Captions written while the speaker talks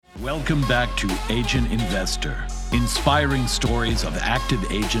Welcome back to Agent Investor, inspiring stories of active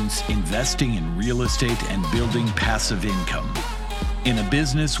agents investing in real estate and building passive income. In a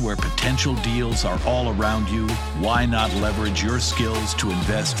business where potential deals are all around you, why not leverage your skills to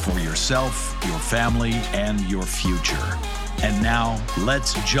invest for yourself, your family, and your future? And now,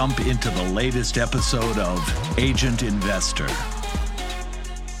 let's jump into the latest episode of Agent Investor.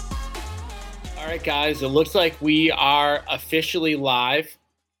 All right, guys, it looks like we are officially live.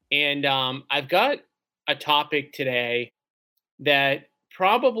 And I've got a topic today that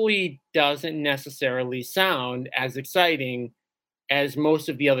probably doesn't necessarily sound as exciting as most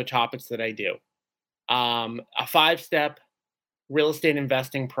of the other topics that I do. A 5-step real estate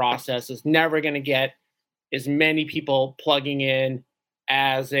investing process is never going to get as many people plugging in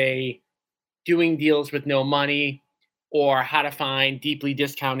as a doing deals with no money, or how to find deeply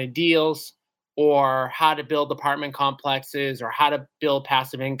discounted deals, or how to build apartment complexes, or how to build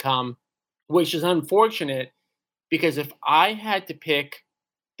passive income, which is unfortunate because if I had to pick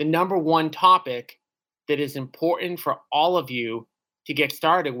the number one topic that is important for all of you to get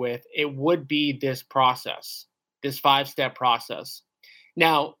started with, it would be this process, this 5-step process.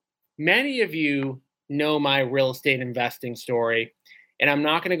 Now, many of you know my real estate investing story, and I'm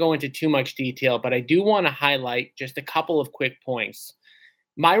not going to go into too much detail, but I do want to highlight just a couple of quick points.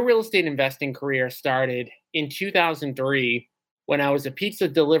 My real estate investing career started in 2003 when I was a pizza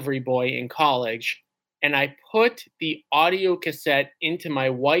delivery boy in college, and I put the audio cassette into my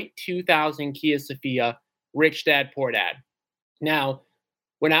white 2000 Kia Sophia, Rich Dad Poor Dad. Now,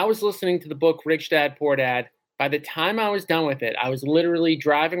 when I was listening to the book Rich Dad Poor Dad, by the time I was done with it, I was literally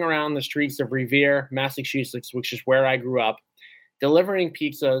driving around the streets of Revere, Massachusetts, which is where I grew up, delivering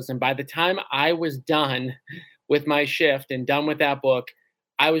pizzas. And by the time I was done with my shift and done with that book,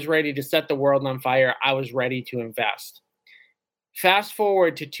 I was ready to set the world on fire. I was ready to invest. Fast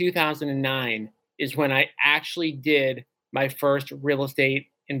forward to 2009 is when I actually did my first real estate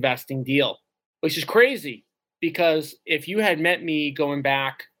investing deal, which is crazy because if you had met me going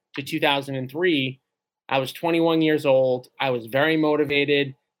back to 2003, I was 21 years old. I was very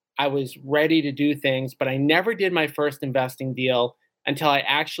motivated. I was ready to do things, but I never did my first investing deal until I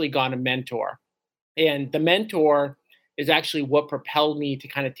actually got a mentor. And the mentor is actually what propelled me to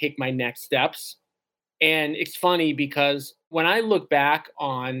kind of take my next steps. And it's funny because when I look back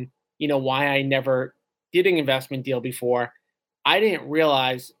on, why I never did an investment deal before, I didn't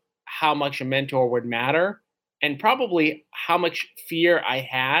realize how much a mentor would matter and probably how much fear I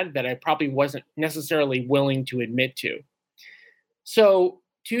had that I probably wasn't necessarily willing to admit to. So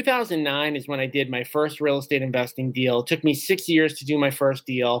 2009 is when I did my first real estate investing deal. It took me 6 years to do my first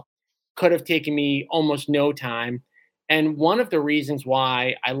deal. Could have taken me almost no time. And one of the reasons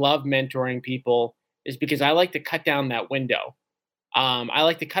why I love mentoring people is because I like to cut down that window. I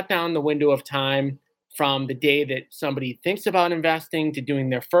like to cut down the window of time from the day that somebody thinks about investing to doing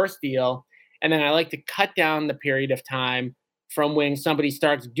their first deal. And then I like to cut down the period of time from when somebody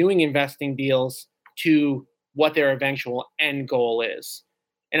starts doing investing deals to what their eventual end goal is.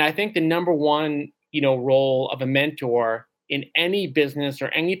 And I think the number one, role of a mentor in any business or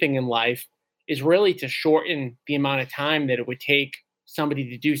anything in life is really to shorten the amount of time that it would take somebody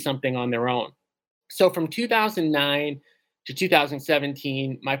to do something on their own. So from 2009 to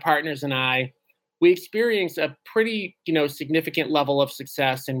 2017, my partners and I, we experienced a pretty, significant level of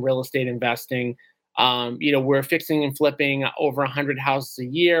success in real estate investing. We're fixing and flipping over 100 houses a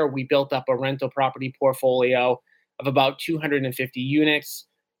year. We built up a rental property portfolio of about 250 units.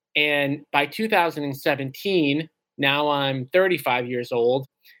 And by 2017, now I'm 35 years old,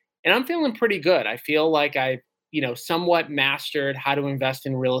 and I'm feeling pretty good. I feel like I've, somewhat mastered how to invest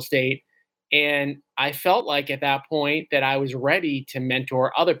in real estate. And I felt like at that point that I was ready to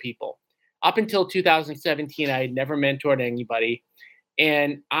mentor other people. Up until 2017, I had never mentored anybody.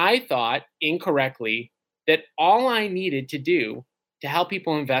 And I thought incorrectly that all I needed to do to help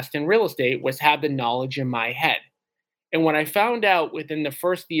people invest in real estate was have the knowledge in my head. And what I found out within the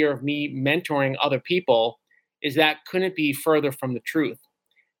first year of me mentoring other people is that couldn't be further from the truth.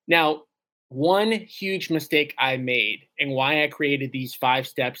 Now, one huge mistake I made and why I created these 5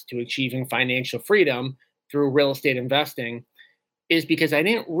 steps to achieving financial freedom through real estate investing is because I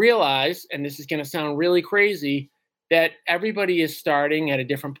didn't realize, and this is going to sound really crazy, that everybody is starting at a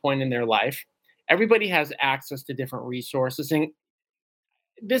different point in their life. Everybody has access to different resources. And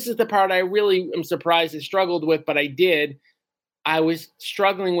this is the part I really am surprised I struggled with, but I did. I was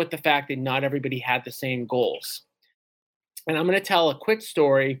struggling with the fact that not everybody had the same goals. And I'm going to tell a quick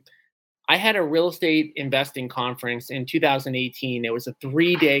story. I had a real estate investing conference in 2018. It was a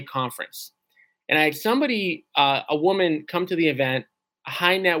 3-day conference. And I had somebody, a woman, come to the event a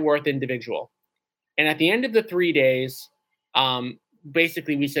high net worth individual. And at the end of the 3 days, um,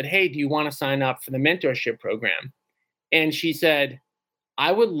 basically we said, "Hey, do you want to sign up for the mentorship program?" And she said,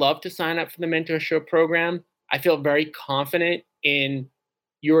 "I would love to sign up for the mentorship program. I feel very confident in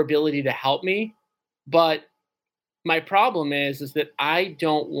your ability to help me, but my problem is that I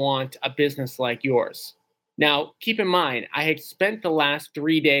don't want a business like yours." Now, keep in mind, I had spent the last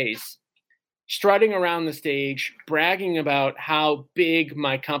 3 days strutting around the stage, bragging about how big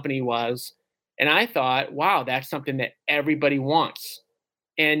my company was. And I thought, wow, that's something that everybody wants.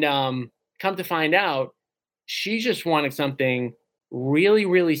 And come to find out, she just wanted something really,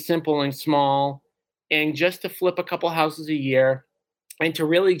 really simple and small, and just to flip a couple houses a year, and to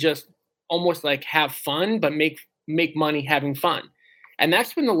really just almost like have fun, but make money having fun. And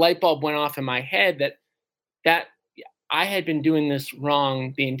that's when the light bulb went off in my head that I had been doing this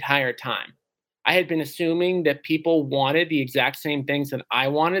wrong the entire time. I had been assuming that people wanted the exact same things that I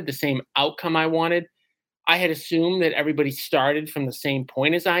wanted, the same outcome I wanted. I had assumed that everybody started from the same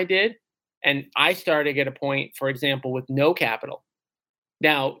point as I did. And I started at a point, for example, with no capital.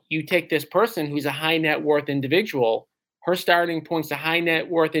 Now, you take this person who's a high net worth individual, her starting point's a high net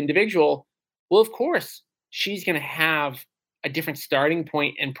worth individual. Well, of course, she's going to have a different starting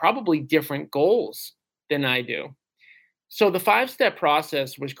point and probably different goals than I do. So the 5 step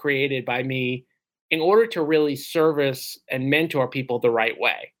process was created by me in order to really service and mentor people the right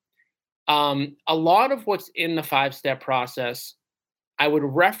way. A lot of what's in the 5 step process, I would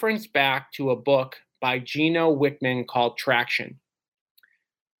reference back to a book by Gino Wickman called Traction.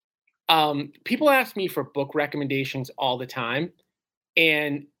 People ask me for book recommendations all the time,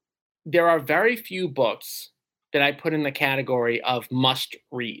 and there are very few books that I put in the category of must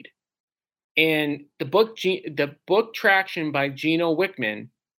read. And the book Traction by Gino Wickman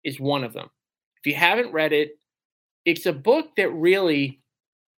is one of them. If you haven't read it, it's a book that really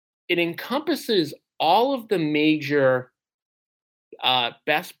it encompasses all of the major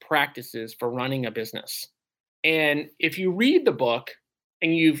best practices for running a business. And if you read the book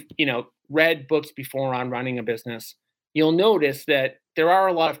and you've read books before on running a business, you'll notice that there are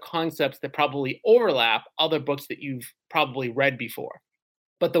a lot of concepts that probably overlap other books that you've probably read before.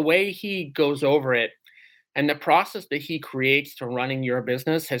 But the way he goes over it and the process that he creates to running your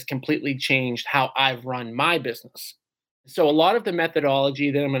business has completely changed how I've run my business. So a lot of the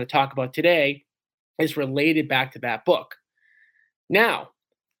methodology that I'm going to talk about today is related back to that book. Now,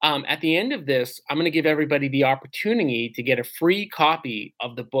 at the end of this, I'm going to give everybody the opportunity to get a free copy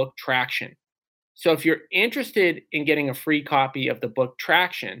of the book Traction. So if you're interested in getting a free copy of the book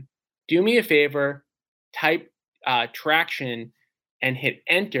Traction, do me a favor, type Traction and hit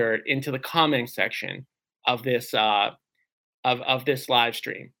enter into the comment section of this of this live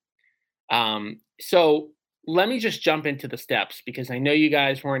stream. So let me just jump into the steps because I know you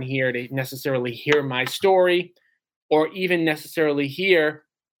guys weren't here to necessarily hear my story or even necessarily hear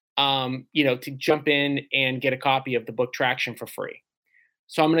to jump in and get a copy of the book Traction for free.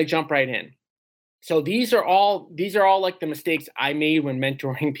 So I'm going to jump right in. So these are all like the mistakes I made when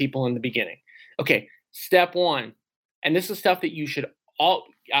mentoring people in the beginning. Okay, step one, and this is stuff that you should all.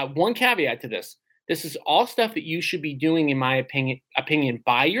 One caveat to this: this is all stuff that you should be doing, in my opinion,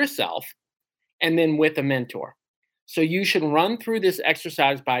 by yourself, and then with a mentor. So you should run through this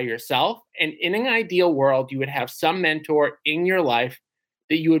exercise by yourself. And in an ideal world, you would have some mentor in your life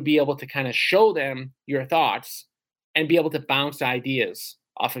that you would be able to kind of show them your thoughts and be able to bounce ideas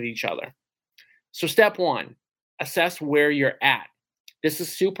off of each other. So step one, assess where you're at. This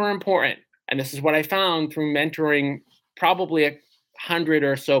is super important. And this is what I found through mentoring probably 100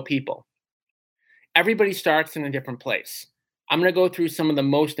 or so people. Everybody starts in a different place. I'm going to go through some of the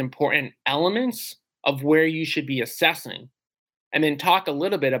most important elements of where you should be assessing and then talk a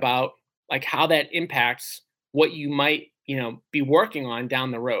little bit about like how that impacts what you might, be working on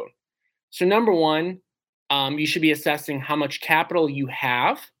down the road. So number one, you should be assessing how much capital you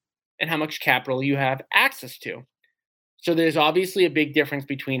have and how much capital you have access to. So there's obviously a big difference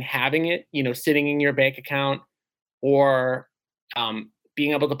between having it, sitting in your bank account or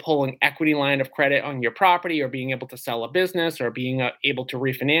being able to pull an equity line of credit on your property or being able to sell a business or being able to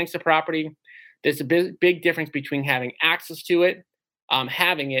refinance a property. There's a big difference between having access to it,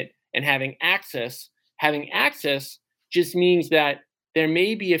 having it, and having access. Having access just means that there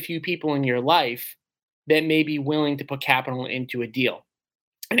may be a few people in your life that may be willing to put capital into a deal.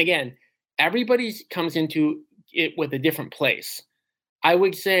 And again, everybody comes into it with a different place. I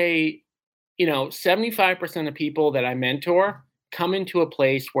would say, 75% of people that I mentor come into a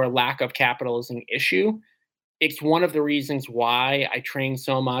place where lack of capital is an issue. It's one of the reasons why I train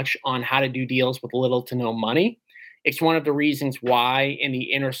so much on how to do deals with little to no money, It's one of the reasons why in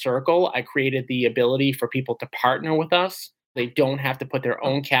the inner circle, I created the ability for people to partner with us. They don't have to put their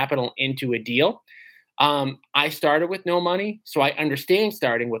own capital into a deal. I started with no money, so I understand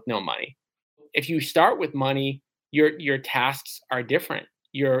starting with no money. If you start with money, your tasks are different.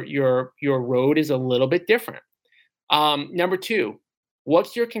 Your road is a little bit different. Number two,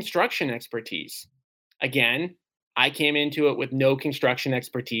 what's your construction expertise? Again, I came into it with no construction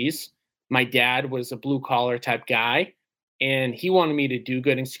expertise. My dad was a blue collar type guy, and he wanted me to do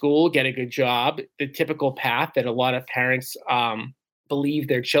good in school, get a good job, the typical path that a lot of parents believe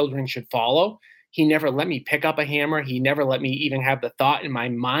their children should follow. He never let me pick up a hammer. He never let me even have the thought in my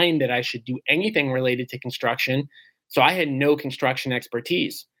mind that I should do anything related to construction. So I had no construction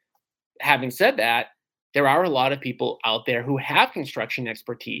expertise. Having said that, there are a lot of people out there who have construction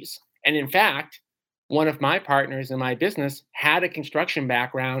expertise. And in fact, one of my partners in my business had a construction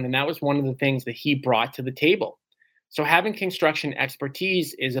background, and that was one of the things that he brought to the table. So having construction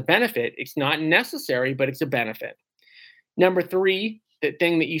expertise is a benefit. It's not necessary, but it's a benefit. Number three, the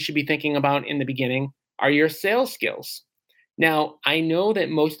thing that you should be thinking about in the beginning are your sales skills. Now, I know that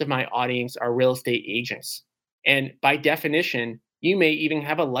most of my audience are real estate agents. And by definition, you may even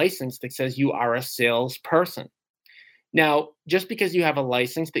have a license that says you are a salesperson. Now, just because you have a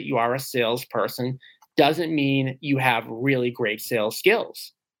license that you are a salesperson doesn't mean you have really great sales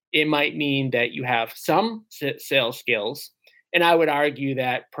skills. It might mean that you have some sales skills. And I would argue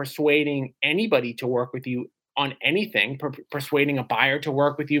that persuading anybody to work with you on anything, persuading a buyer to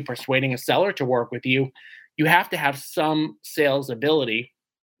work with you, persuading a seller to work with you, you have to have some sales ability.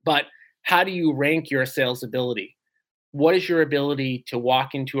 But how do you rank your sales ability? What is your ability to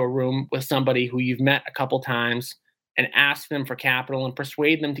walk into a room with somebody who you've met a couple times and ask them for capital and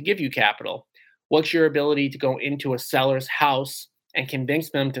persuade them to give you capital? What's your ability to go into a seller's house and convince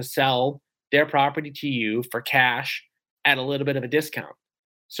them to sell their property to you for cash at a little bit of a discount?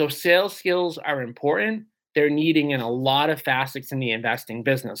 So sales skills are important. They're needing in a lot of facets in the investing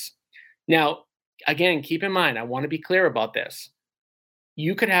business. Now, again, keep in mind, I want to be clear about this.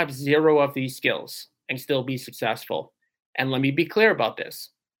 You could have zero of these skills and still be successful. And let me be clear about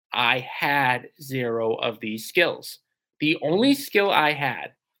this. I had zero of these skills. The only skill I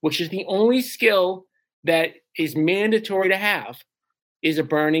had, which is the only skill that is mandatory to have, is a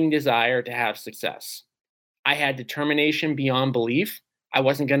burning desire to have success. I had determination beyond belief. I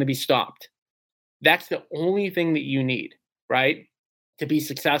wasn't going to be stopped. That's the only thing that you need, right? To be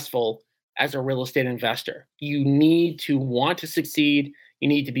successful as a real estate investor. You need to want to succeed. You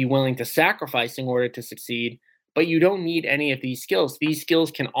need to be willing to sacrifice in order to succeed, but you don't need any of these skills. These skills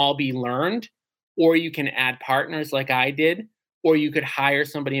can all be learned, or you can add partners like I did, or you could hire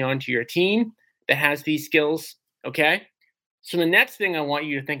somebody onto your team that has these skills, okay? So the next thing I want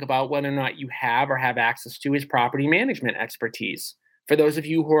you to think about whether or not you have or have access to is property management expertise. For those of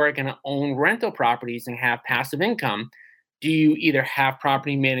you who are going to own rental properties and have passive income, do you either have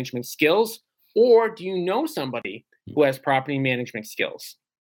property management skills or do you know somebody who has property management skills?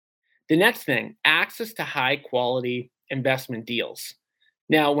 The next thing, access to high quality investment deals.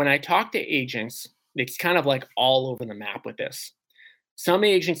 Now, when I talk to agents, it's kind of like all over the map with this. Some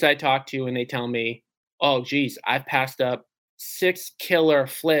agents I talk to and they tell me, oh, geez, I've passed up 6 killer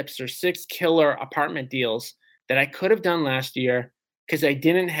flips or 6 killer apartment deals that I could have done last year because I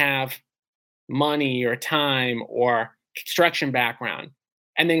didn't have money or time or construction background.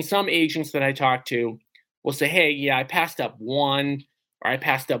 And then some agents that I talk to will say, hey, yeah, I passed up one, or I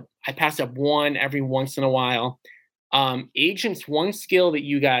passed up one every once in a while. Agents, one skill that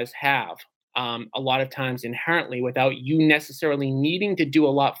you guys have a lot of times inherently without you necessarily needing to do a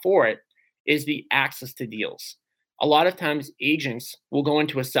lot for it is the access to deals. A lot of times agents will go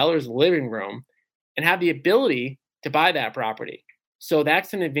into a seller's living room and have the ability to buy that property. So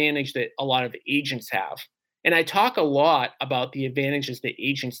that's an advantage that a lot of agents have. And I talk a lot about the advantages that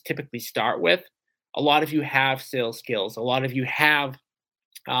agents typically start with. A lot of you have sales skills. A lot of you have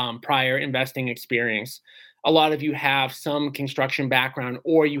prior investing experience. A lot of you have some construction background,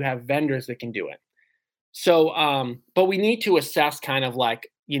 or you have vendors that can do it. So, but we need to assess kind of like,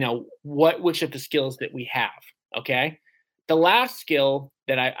 which of the skills that we have, okay? The last skill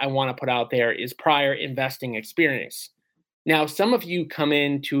that I want to put out there is prior investing experience. Now, some of you come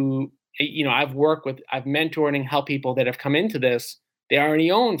into, I've mentored and helped people that have come into this. They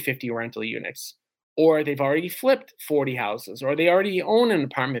already own 50 rental units, or they've already flipped 40 houses, or they already own an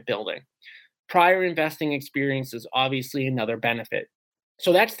apartment building. Prior investing experience is obviously another benefit.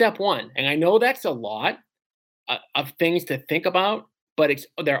 So that's step one. And I know that's a lot of things to think about, but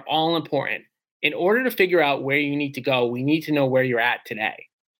they're all important. In order to figure out where you need to go, we need to know where you're at today,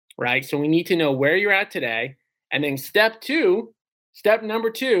 right? So we need to know where you're at today, And then step number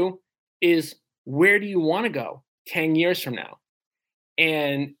two is, where do you want to go 10 years from now?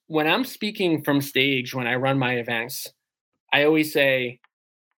 And when I'm speaking from stage, when I run my events, I always say,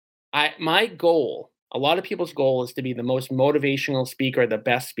 my goal, a lot of people's goal is to be the most motivational speaker, the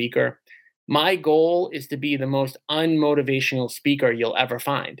best speaker. My goal is to be the most unmotivational speaker you'll ever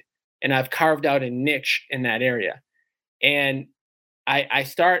find. And I've carved out a niche in that area. And I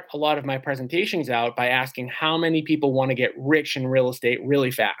start a lot of my presentations out by asking how many people want to get rich in real estate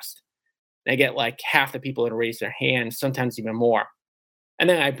really fast. And I get like half the people that raise their hands, sometimes even more. And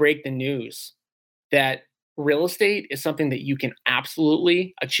then I break the news that real estate is something that you can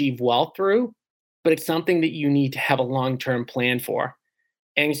absolutely achieve wealth through, but it's something that you need to have a long-term plan for.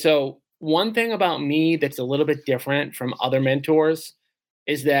 And so, one thing about me that's a little bit different from other mentors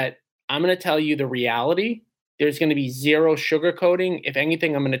is that I'm going to tell you the reality. There's going to be zero sugarcoating. If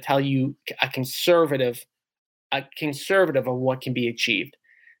anything, I'm going to tell you a conservative of what can be achieved.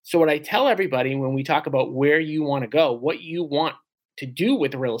 So what I tell everybody when we talk about where you want to go, what you want to do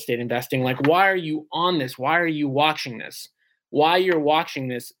with real estate investing, like, why are you on this? Why are you watching this? Why you're watching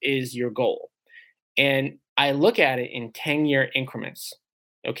this is your goal. And I look at it in 10-year increments.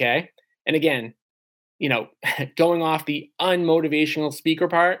 Okay. And again, going off the unmotivational speaker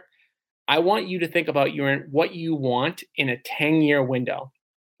part, I want you to think about what you want in a 10-year window.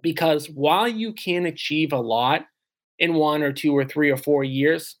 Because while you can achieve a lot in 1 or 2 or 3 or 4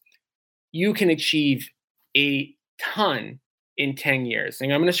 years, you can achieve a ton in 10 years.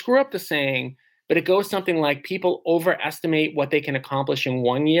 And I'm going to screw up the saying, but it goes something like, people overestimate what they can accomplish in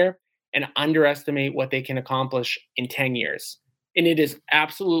 1 year and underestimate what they can accomplish in 10 years. And it is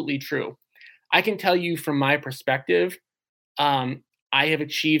absolutely true. I can tell you from my perspective, I have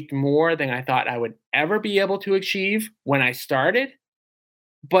achieved more than I thought I would ever be able to achieve when I started.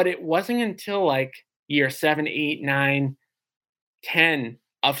 But it wasn't until like year 7, 8, 9, 10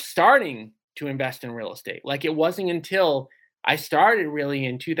 of starting to invest in real estate. Like, it wasn't until I started really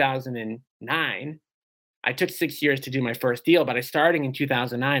in 2009. I took 6 years to do my first deal, but I started in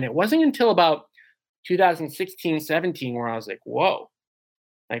 2009. It wasn't until about 2016, 17 where I was like, whoa,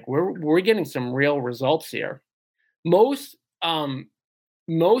 like we're getting some real results here. Most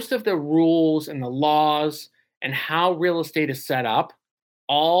most of the rules and the laws and how real estate is set up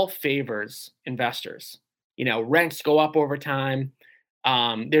all favors investors. Rents go up over time.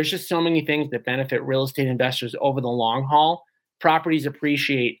 There's just so many things that benefit real estate investors over the long haul. Properties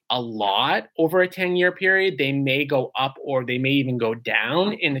appreciate a lot over a 10-year period. They may go up or they may even go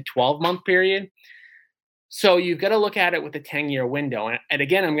down in a 12-month period. So you've got to look at it with a 10-year window. And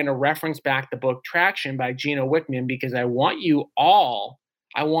again, I'm going to reference back the book Traction by Gino Wickman, because I want you all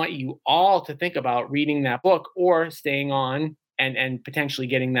to think about reading that book or staying on and potentially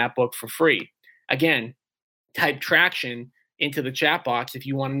getting that book for free. Again, type Traction into the chat box if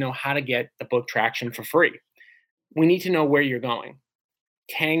you want to know how to get the book Traction for free. We need to know where you're going.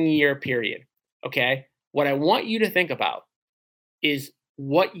 10-year period. Okay. What I want you to think about is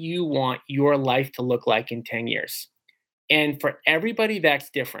what you want your life to look like in 10 years. And for everybody, that's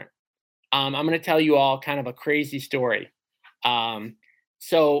different. I'm going to tell you all kind of a crazy story.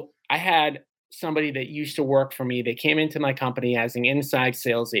 So I had somebody that used to work for me. They came into my company as an inside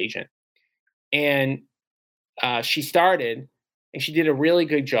sales agent. And she started and she did a really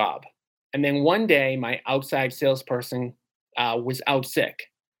good job. And then one day, my outside salesperson was out sick.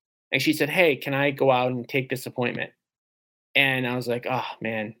 And she said, hey, can I go out and take this appointment? And I was like, oh,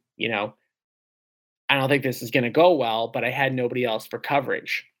 man, I don't think this is going to go well, but I had nobody else for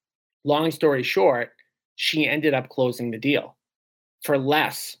coverage. Long story short, she ended up closing the deal for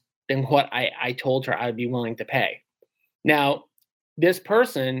less than what I told her I'd be willing to pay. Now, this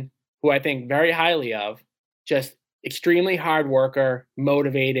person, who I think very highly of, just extremely hard worker,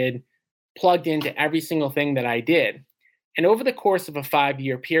 motivated, plugged into every single thing that I did. And over the course of a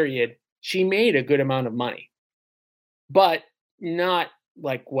 5-year period, she made a good amount of money, but not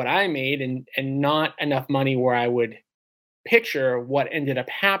like what I made, and not enough money where I would picture what ended up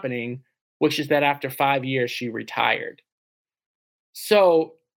happening, which is that after 5 years, she retired.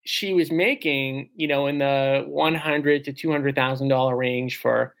 So she was making, in the $100,000 to $200,000 range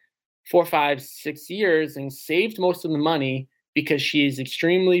for 4, 5, 6 years, and saved most of the money because she is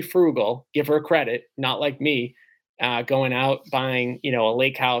extremely frugal. Give her credit, not like me, going out buying, a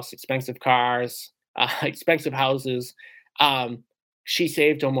lake house, expensive cars, expensive houses. She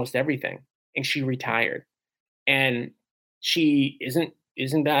saved almost everything, and she retired. And she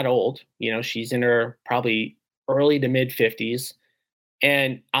isn't that old. She's in her probably early to mid 50s.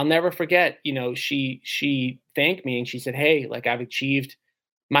 And I'll never forget, she thanked me and she said, hey, like, I've achieved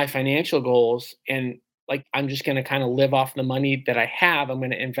my financial goals. And like I'm just going to kind of live off the money that I have. I'm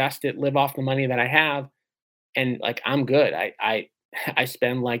going to invest it, live off the money that I have, and like I'm good. I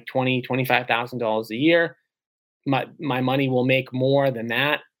spend like $25,000 a year. My money will make more than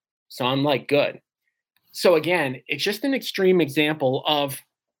that, so I'm like good. So again, it's just an extreme example of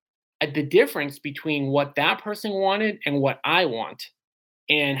the difference between what that person wanted and what I want,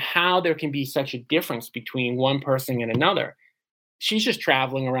 and how there can be such a difference between one person and another. She's just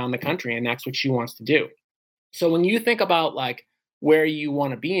traveling around the country and that's what she wants to do. So when you think about like where you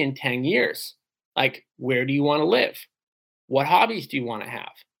want to be in 10 years, like where do you want to live? What hobbies do you want to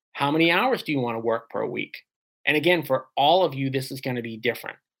have? How many hours do you want to work per week? And again, for all of you, this is going to be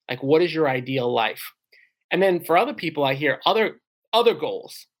different. Like, what is your ideal life? And then for other people, I hear other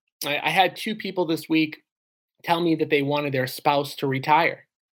goals. I had two people this week tell me that they wanted their spouse to retire.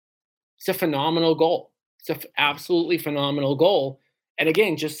 It's a phenomenal goal. It's an absolutely phenomenal goal. And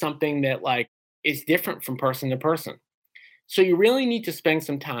again, just something that like is different from person to person. So you really need to spend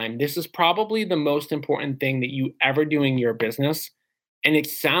some time. This is probably the most important thing that you ever do in your business. And it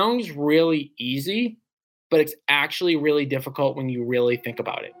sounds really easy, but it's actually really difficult when you really think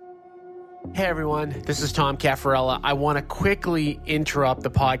about it. Hey everyone, this is Tom Caffarella. I want to quickly interrupt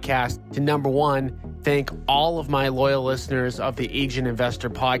the podcast to number one, thank all of my loyal listeners of the Agent Investor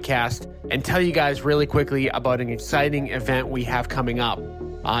podcast and tell you guys really quickly about an exciting event we have coming up.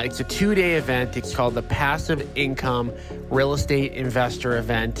 It's a 2-day event. It's called the Passive Income Real Estate Investor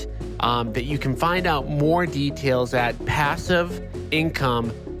Event that you can find out more details at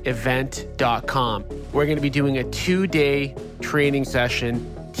passiveincomeevent.com. We're going to be doing a 2-day training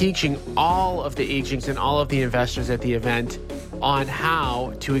session teaching all of the agents and all of the investors at the event on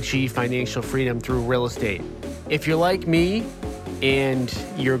how to achieve financial freedom through real estate. If you're like me and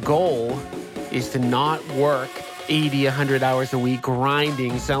your goal is to not work 80, 100 hours a week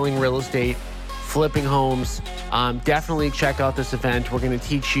grinding, selling real estate, flipping homes, definitely check out this event. We're going to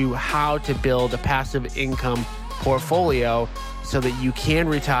teach you how to build a passive income portfolio so that you can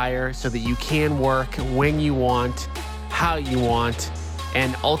retire, so that you can work when you want, how you want,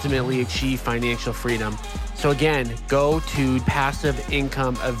 and ultimately achieve financial freedom. So again, go to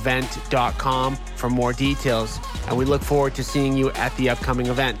passiveincomeevent.com for more details, and we look forward to seeing you at the upcoming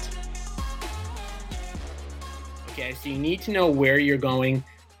event. Okay, so you need to know where you're going,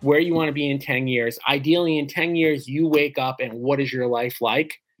 where you want to be in 10 years. Ideally, in 10 years, you wake up and what is your life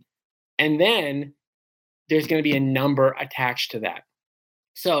like? And then there's going to be a number attached to that.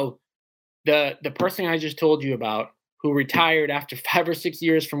 So the person I just told you about, who retired after 5 or 6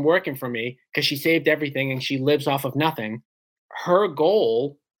 years from working for me because she saved everything and she lives off of nothing, her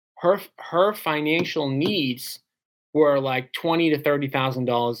goal, her financial needs were like $20,000 to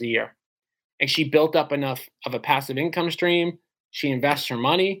 $30,000 a year. And she built up enough of a passive income stream. She invests her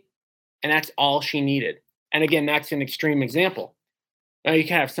money, and that's all she needed. And again, that's an extreme example. Now you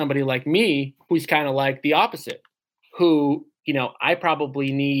can have somebody like me who's kind of like the opposite, who, I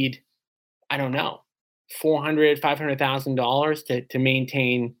probably need, I don't know, $400,000, $500,000 to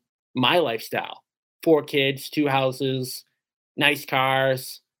maintain my lifestyle. 4 kids, 2 houses, nice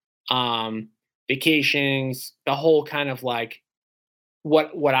cars, vacations, the whole kind of like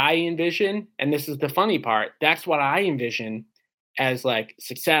what I envision. And this is the funny part. That's what I envision as like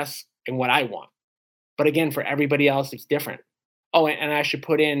success and what I want. But again, for everybody else, it's different. Oh, and I should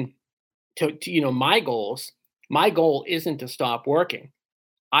put in to my goals. My goal isn't to stop working.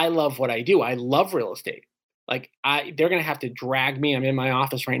 I love what I do. I love real estate. Like they're going to have to drag me. I'm in my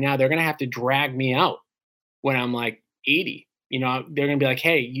office right now. They're going to have to drag me out when I'm like 80. They're going to be like,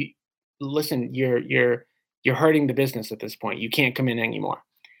 hey, listen, you're hurting the business at this point. You can't come in anymore.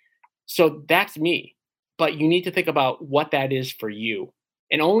 So that's me. But you need to think about what that is for you.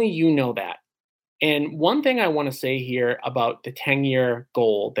 And only you know that. And one thing I want to say here about the 10-year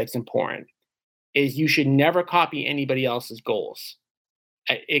goal that's important is you should never copy anybody else's goals.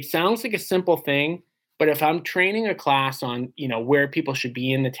 It sounds like a simple thing, but if I'm training a class on, where people should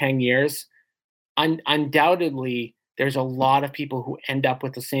be in the 10 years, undoubtedly there's a lot of people who end up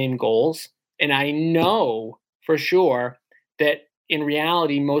with the same goals. And I know for sure that in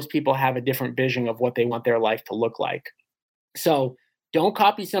reality, most people have a different vision of what they want their life to look like. So don't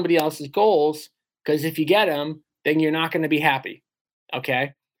copy somebody else's goals, because if you get them, then you're not going to be happy.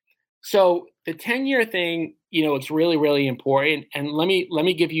 Okay. So the 10-year thing, it's really, really important. And let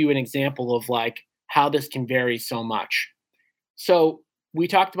me give you an example of like how this can vary so much. So we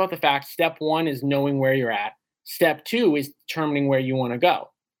talked about the fact step 1 is knowing where you're at. Step 2 is determining where you want to go.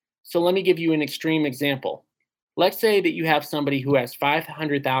 So let me give you an extreme example. Let's say that you have somebody who has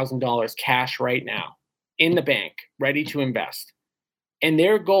 $500,000 cash right now in the bank, ready to invest. And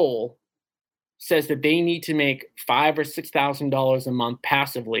their goal, says that they need to make $5,000 or $6,000 a month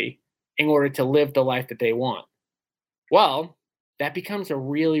passively in order to live the life that they want. Well, that becomes a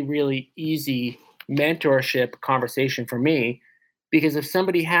really, really easy mentorship conversation for me, because if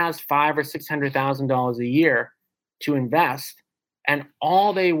somebody has $500,000 or $600,000 a year to invest, and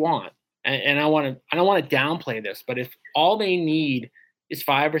all they want, and I don't want to downplay this, but if all they need is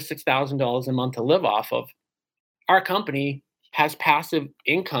 $5,000 or $6,000 a month to live off of, our company has passive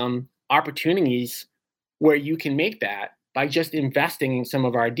income opportunities where you can make that by just investing in some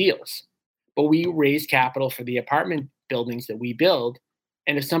of our deals. But we raise capital for the apartment buildings that we build.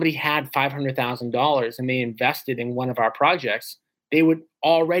 And if somebody had $500,000 and they invested in one of our projects, they would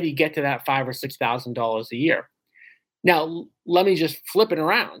already get to that $5,000 or $6,000 a year. Now, let me just flip it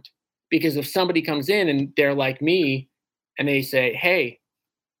around, because if somebody comes in and they're like me and they say, hey,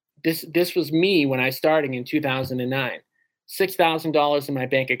 this was me when I started in 2009, $6,000 in my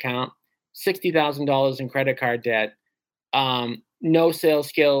bank account, $60,000 in credit card debt, no sales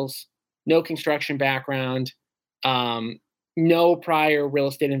skills, no construction background, no prior real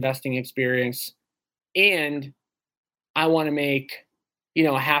estate investing experience, and I want to make,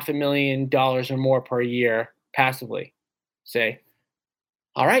 $500,000 or more per year passively. Say,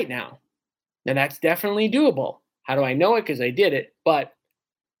 all right, now that's definitely doable. How do I know it? Because I did it, but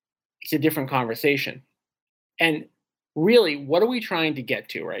it's a different conversation. And really, what are we trying to get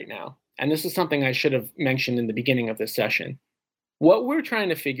to right now? And this is something I should have mentioned in the beginning of this session. What we're trying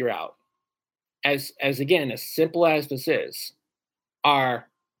to figure out, as again, as simple as this is, are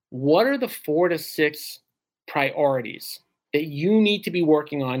what are the 4 to 6 priorities that you need to be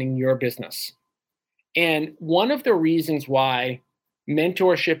working on in your business? And one of the reasons why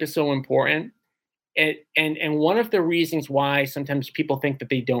mentorship is so important, and one of the reasons why sometimes people think that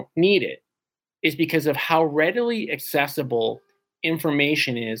they don't need it, is because of how readily accessible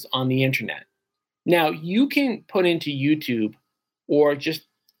information is on the internet. Now, you can put into YouTube or just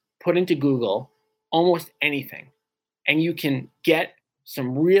put into Google almost anything, and you can get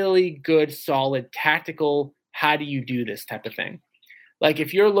some really good, solid, tactical, how do you do this type of thing. Like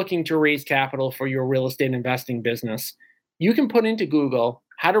if you're looking to raise capital for your real estate investing business, you can put into Google,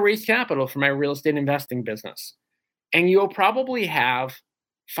 how to raise capital for my real estate investing business. And you'll probably have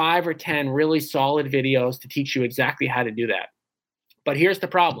 5 or 10 really solid videos to teach you exactly how to do that. But here's the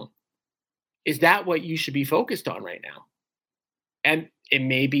problem. Is that what you should be focused on right now? And it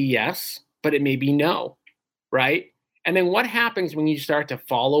may be yes, but it may be no, right? And then what happens when you start to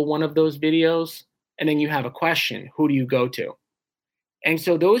follow one of those videos and then you have a question? Who do you go to? And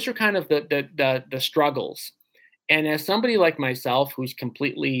so those are kind of the struggles. And as somebody like myself who's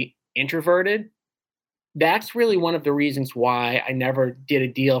completely introverted, that's really one of the reasons why I never did a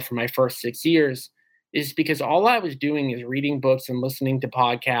deal for my first 6 years, is because all I was doing is reading books and listening to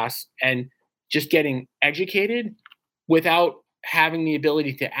podcasts and just getting educated without having the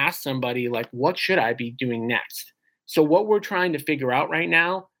ability to ask somebody, like, what should I be doing next? So what we're trying to figure out right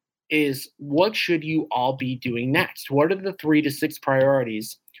now is, what should you all be doing next? What are the 3 to 6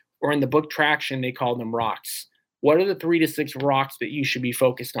 priorities? Or in the book Traction, they call them rocks. What are the 3 to 6 rocks that you should be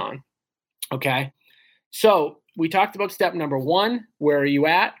focused on? Okay. So we talked about step number 1, where are you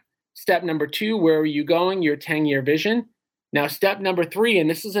at? Step number 2, where are you going? Your 10-year vision. Now, step number 3, and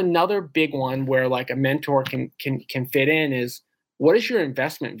this is another big one where like a mentor can fit in, is what is your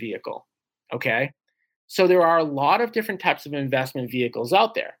investment vehicle? Okay. So there are a lot of different types of investment vehicles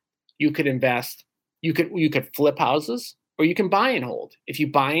out there. You could invest, you could flip houses, or you can buy and hold. If you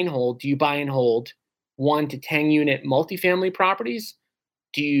buy and hold, do you buy and hold 1 to 10 unit multifamily properties?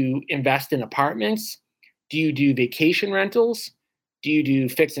 Do you invest in apartments? Do you do vacation rentals? Do you do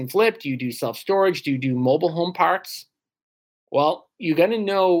fix and flip? Do you do self-storage? Do you do mobile home parks? Well, you're going to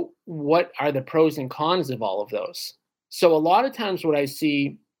know what are the pros and cons of all of those. So a lot of times what I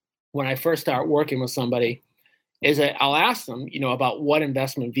see when I first start working with somebody is that I'll ask them, about what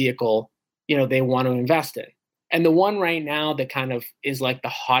investment vehicle, they want to invest in. And the one right now that kind of is like the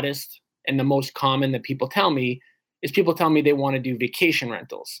hottest and the most common that people tell me is people tell me they want to do vacation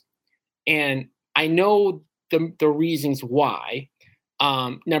rentals. And I know the reasons why.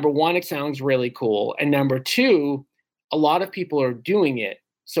 Number 1, it sounds really cool. And number 2, a lot of people are doing it.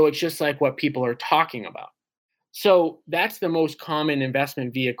 So it's just like what people are talking about. So that's the most common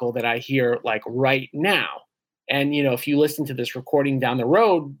investment vehicle that I hear like right now. And, if you listen to this recording down the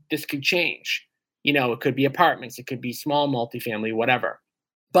road, this could change. It could be apartments, it could be small multifamily, whatever.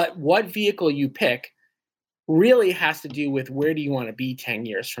 But what vehicle you pick really has to do with where do you want to be 10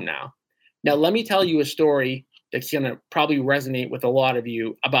 years from now. Now, let me tell you a story that's going to probably resonate with a lot of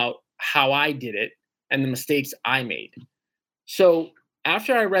you about how I did it and the mistakes I made. So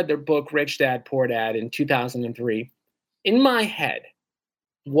after I read the book Rich Dad Poor Dad in 2003, in my head,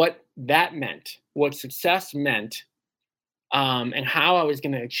 what that meant, what success meant, and how I was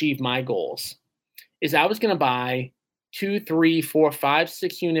going to achieve my goals is I was going to buy 2, 3, 4, 5,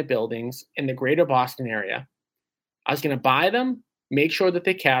 6 unit buildings in the greater Boston area. I was going to buy them, make sure that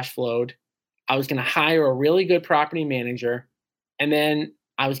they cash flowed. I was going to hire a really good property manager, and then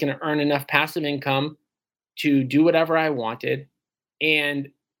I was going to earn enough passive income to do whatever I wanted. And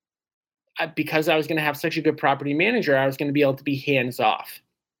because I was going to have such a good property manager, I was going to be able to be hands off.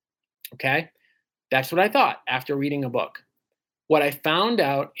 Okay. That's what I thought after reading a book. What I found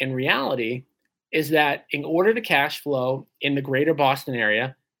out in reality is that in order to cash flow in the greater Boston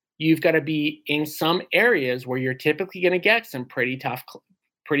area, you've got to be in some areas where you're typically going to get some pretty tough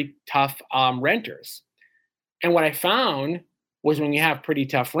renters. And what I found was when you have pretty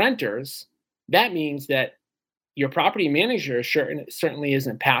tough renters, that means that your property manager certainly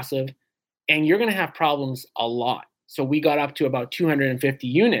isn't passive, and you're going to have problems a lot. So we got up to about 250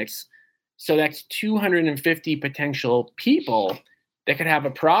 units. So that's 250 potential people that could have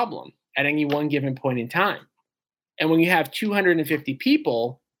a problem at any one given point in time. And when you have 250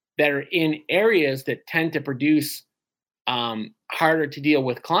 people that are in areas that tend to produce harder to deal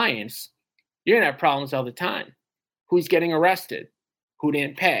with clients, you're going to have problems all the time. Who's getting arrested? Who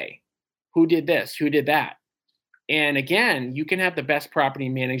didn't pay? Who did this? Who did that? And again, you can have the best property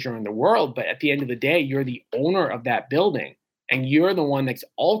manager in the world, but at the end of the day, you're the owner of that building, and you're the one that's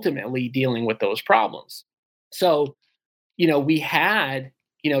ultimately dealing with those problems. So, we had,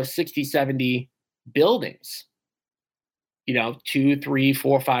 60, 70 buildings, 2, 3,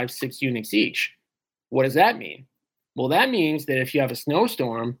 4, 5, 6 units each. What does that mean? Well, that means that if you have a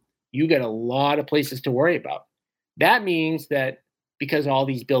snowstorm, you get a lot of places to worry about. That means that because all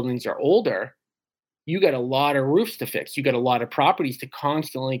these buildings are older, you got a lot of roofs to fix. You got a lot of properties to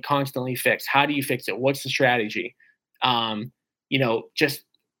constantly fix. How do you fix it? What's the strategy? Just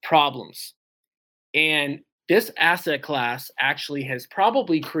problems. And this asset class actually has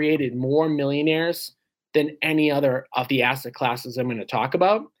probably created more millionaires than any other of the asset classes I'm going to talk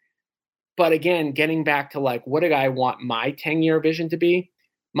about. But again, getting back to what did I want my 10-year vision to be?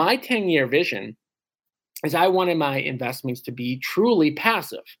 My 10-year vision is I wanted my investments to be truly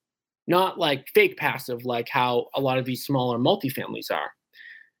passive, not like fake passive, like how a lot of these smaller multifamilies are.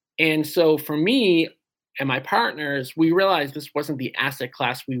 And so for me and my partners, we realized this wasn't the asset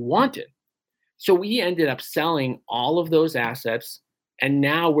class we wanted. So we ended up selling all of those assets, and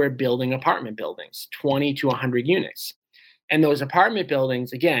now we're building apartment buildings, 20 to 100 units. And those apartment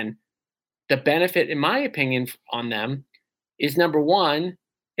buildings, again, the benefit, in my opinion, on them is number one,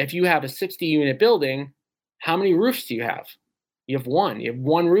 if you have a 60-unit building, how many roofs do you have? You have one. You have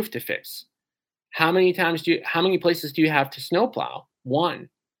one roof to fix. How many places do you have to snowplow? One.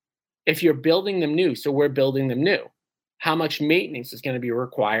 If you're building them new, so we're building them new, how much maintenance is going to be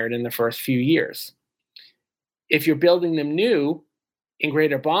required in the first few years? If you're building them new in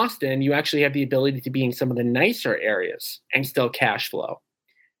Greater Boston, you actually have the ability to be in some of the nicer areas and still cash flow.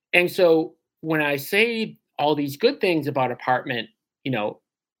 And so when I say all these good things about apartment,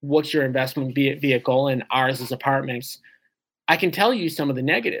 what's your investment vehicle, and ours is apartments, I can tell you some of the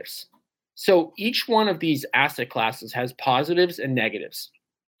negatives. So each one of these asset classes has positives and negatives.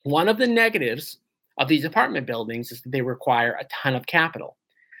 One of the negatives of these apartment buildings is that they require a ton of capital.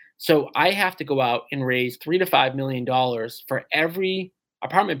 So I have to go out and raise $3 to $5 million for every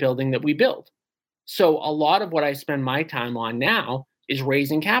apartment building that we build. So a lot of what I spend my time on now is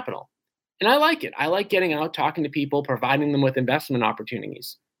raising capital. And I like it. I like getting out, talking to people, providing them with investment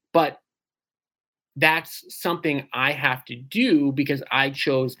opportunities. But that's something I have to do because I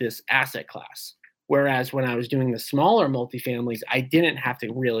chose this asset class. Whereas when I was doing the smaller multifamilies, I didn't have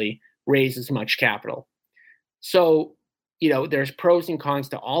to really raise as much capital. So, there's pros and cons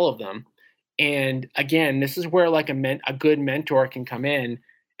to all of them. And again, this is where a good mentor can come in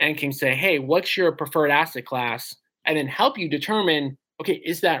and can say, hey, what's your preferred asset class? And then help you determine, okay,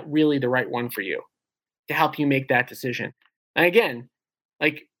 is that really the right one for you, to help you make that decision? And again,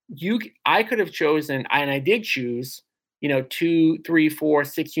 I could have chosen, and I did choose, 2, 3, 4,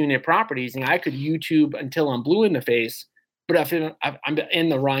 6 unit properties, and I could YouTube until I'm blue in the face. But if I'm in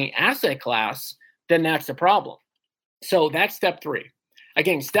the wrong asset class, then that's the problem. So that's step 3.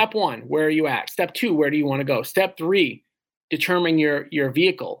 Again, step 1, where are you at? Step 2, where do you want to go? Step 3, determine your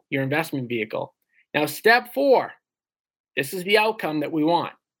vehicle, your investment vehicle. Now, step 4, this is the outcome that we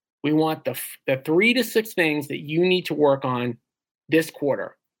want. We want the 3 to 6 things that you need to work on this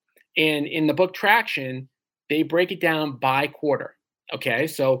quarter. And in the book Traction, they break it down by quarter. Okay,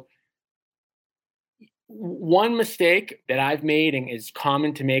 so one mistake that I've made and is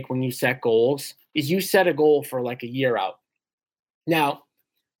common to make when you set goals is you set a goal for like a year out. Now,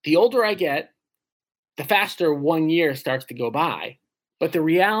 the older I get, the faster 1 year starts to go by. But the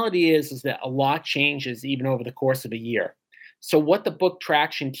reality is that a lot changes even over the course of a year. So what the book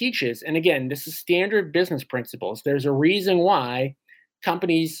Traction teaches, and again, this is standard business principles. There's a reason why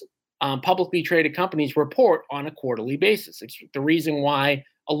companies, publicly traded companies, report on a quarterly basis. It's the reason why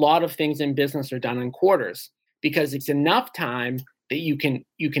a lot of things in business are done in quarters, because it's enough time that you can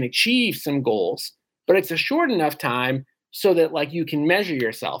achieve some goals, but it's a short enough time so that like you can measure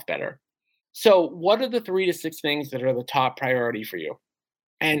yourself better. So what are the 3 to 6 things that are the top priority for you?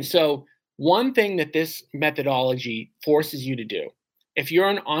 And so one thing that this methodology forces you to do, if you're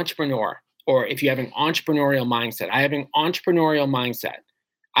an entrepreneur or if you have an entrepreneurial mindset, I have an entrepreneurial mindset.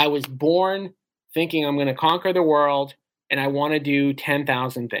 I was born thinking I'm going to conquer the world and I want to do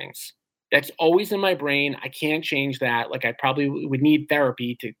 10,000 things. That's always in my brain. I can't change that. Like I probably would need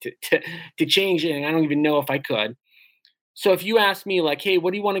therapy to change it. And I don't even know if I could. So if you ask me like, hey,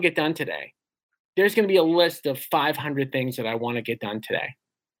 what do you want to get done today? There's going to be a list of 500 things that I want to get done today.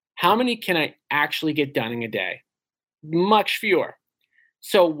 How many can I actually get done in a day? Much fewer.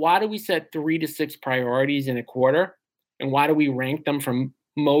 So why do we set 3 to 6 priorities in a quarter? And why do we rank them from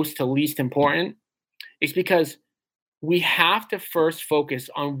most to least important? It's because we have to first focus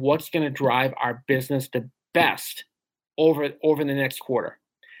on what's going to drive our business the best over the next quarter.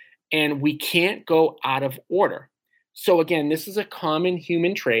 And we can't go out of order. So again, this is a common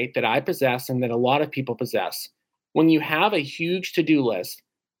human trait that I possess and that a lot of people possess. When you have a huge to-do list,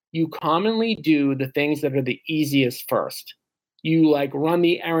 you commonly do the things that are the easiest first. You like run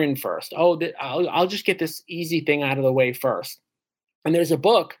the errand first. I'll just get this easy thing out of the way first. And there's a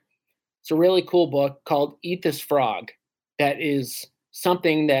book, it's a really cool book called Eat This Frog, that is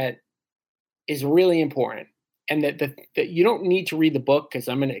something that is really important. And that you don't need to read the book because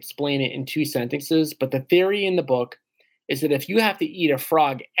I'm going to explain it in 2 sentences. But the theory in the book is that if you have to eat a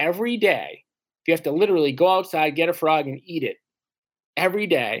frog every day, if you have to literally go outside, get a frog and eat it every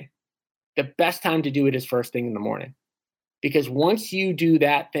day, the best time to do it is first thing in the morning. Because once you do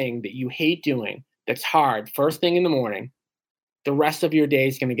that thing that you hate doing, that's hard, first thing in the morning, the rest of your day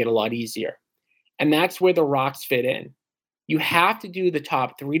is going to get a lot easier. And that's where the rocks fit in. You have to do the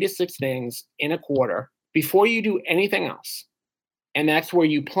top 3 to 6 things in a quarter before you do anything else. And that's where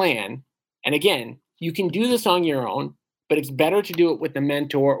you plan. And again, you can do this on your own, but it's better to do it with a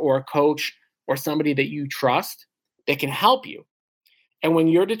mentor or a coach or somebody that you trust that can help you. And when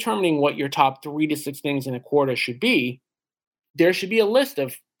you're determining what your top 3 to 6 things in a quarter should be, there should be a list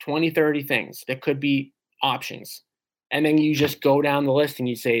of 20, 30 things that could be options. And then you just go down the list and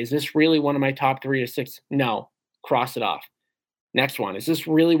you say, is this really one of my top 3 to 6? No, cross it off. Next one, is this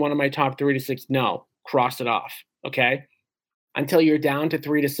really one of my top 3 to 6? No, cross it off, okay? Until you're down to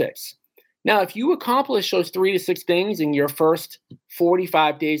 3 to 6. Now, if you accomplish those 3 to 6 things in your first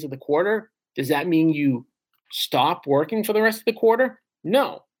 45 days of the quarter, does that mean you stop working for the rest of the quarter?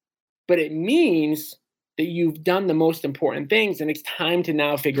 No, but it means that you've done the most important things and it's time to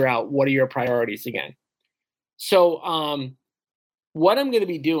now figure out what are your priorities again. So what I'm going to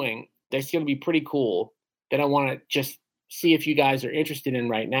be doing that's going to be pretty cool that I want to just see if you guys are interested in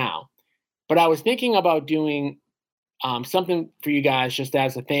right now. But I was thinking about doing something for you guys just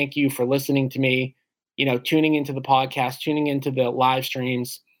as a thank you for listening to me, tuning into the podcast, tuning into the live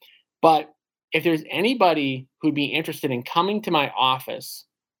streams. But if there's anybody who'd be interested in coming to my office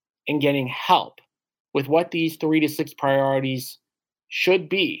and getting help with what these 3 to 6 priorities should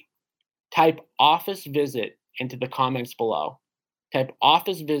be, type office visit into the comments below. Type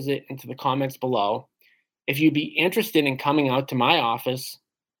office visit into the comments below. If you'd be interested in coming out to my office,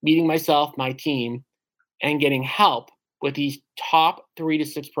 meeting myself, my team, and getting help with these top 3 to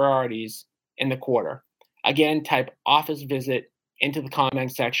 6 priorities in the quarter. Again, type office visit into the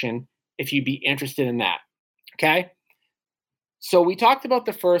comment section if you'd be interested in that. Okay? So we talked about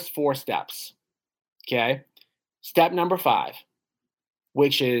the first 4 steps. Okay? Step number 5,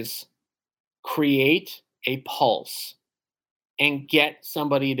 which is create a pulse and get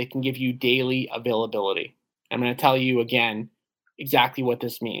somebody that can give you daily availability. I'm going to tell you again exactly what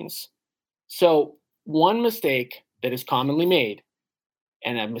this means. So one mistake that is commonly made,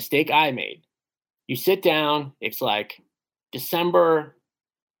 and a mistake I made, you sit down, it's like December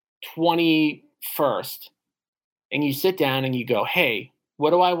 21st, and you sit down and you go, hey,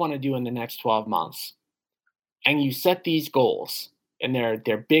 what do I want to do in the next 12 months? And you set these goals, and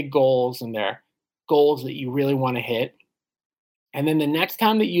they're big goals, and they're goals that you really want to hit. And then the next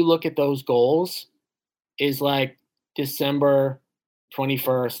time that you look at those goals is like December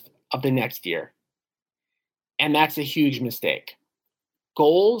 21st of the next year. And that's a huge mistake.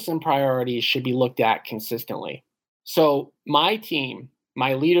 Goals and priorities should be looked at consistently. So my team,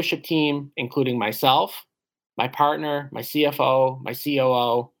 my leadership team, including myself, my partner, my CFO, my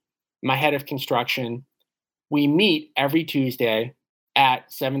COO, my head of construction, we meet every Tuesday at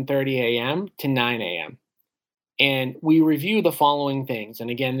 7:30 a.m. to 9 a.m. And we review the following things. And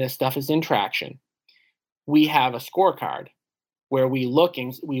again, this stuff is in traction. We have a scorecard where we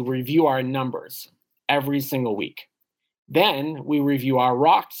review our numbers every single week. Then we review our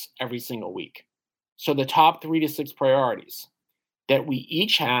rocks every single week. So the top 3 to 6 priorities that we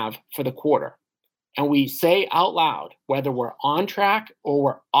each have for the quarter. And we say out loud whether we're on track or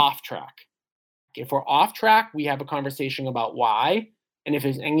we're off track. If we're off track, we have a conversation about why, and if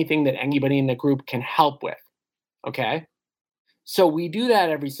there's anything that anybody in the group can help with. Okay? So we do that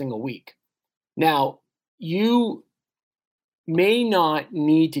every single week. Now, you may not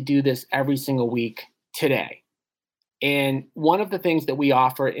need to do this every single week today. And one of the things that we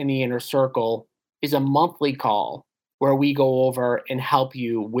offer in the Inner Circle is a monthly call where we go over and help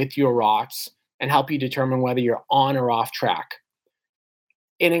you with your rocks and help you determine whether you're on or off track.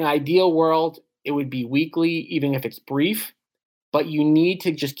 In an ideal world, it would be weekly, even if it's brief, but you need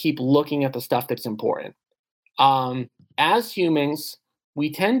to just keep looking at the stuff that's important. As humans,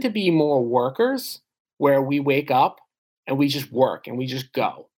 we tend to be more workers where we wake up and we just work and we just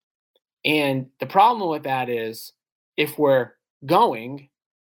go. And the problem with that is if we're going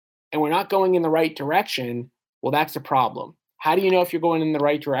and we're not going in the right direction, well, that's a problem. How do you know if you're going in the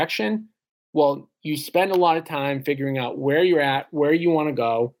right direction? Well, you spend a lot of time figuring out where you're at, where you want to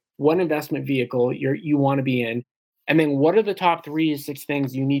go, what investment vehicle you want to be in, and then what are the top 3 to 6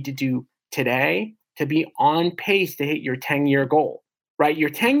 things you need to do today to be on pace to hit your 10-year goal, right? Your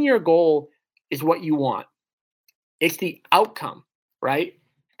 10-year goal is what you want. It's the outcome, right?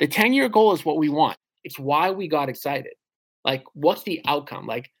 The 10-year goal is what we want. It's why we got excited. Like, what's the outcome?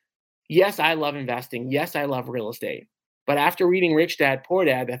 Like, yes, I love investing. Yes, I love real estate. But after reading Rich Dad, Poor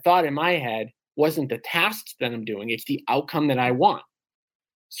Dad, the thought in my head wasn't the tasks that I'm doing. It's the outcome that I want.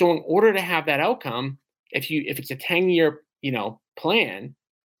 So in order to have that outcome, if it's a 10-year, plan,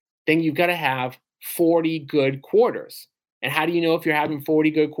 then you've got to have 40 good quarters. And how do you know if you're having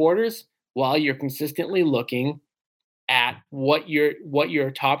 40 good quarters? Well, you're consistently looking at what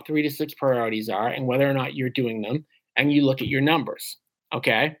your top 3 to 6 priorities are and whether or not you're doing them, and you look at your numbers.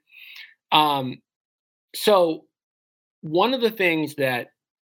 Okay. So one of the things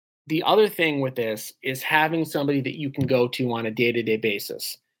the other thing with this is having somebody that you can go to on a day-to-day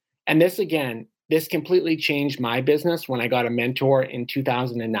basis. And this completely changed my business when I got a mentor in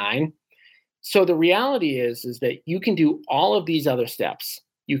 2009. So the reality is that you can do all of these other steps.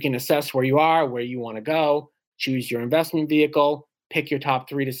 You can assess where you are, where you want to go, choose your investment vehicle, pick your top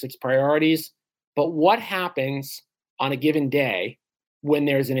 3 to 6 priorities. But what happens on a given day when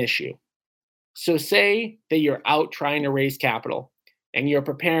there's an issue? So say that you're out trying to raise capital and you're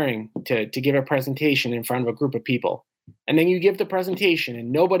preparing to give a presentation in front of a group of people. And then you give the presentation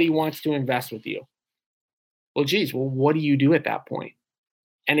and nobody wants to invest with you. Well, what do you do at that point?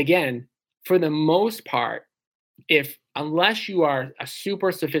 And again, for the most part, unless you are a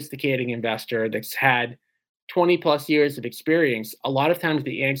super sophisticated investor that's had 20 plus years of experience, a lot of times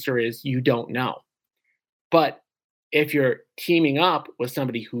the answer is you don't know. But if you're teaming up with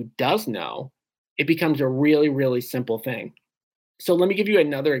somebody who does know, it becomes a really, really simple thing. So let me give you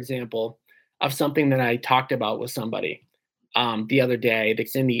another example of something that I talked about with somebody the other day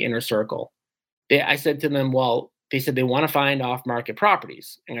that's in the Inner Circle. I said to them, they said they want to find off-market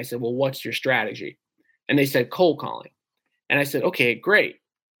properties. And I said, well, what's your strategy? And they said cold calling. And I said, okay, great.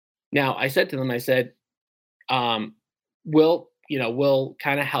 Now I said to them, we'll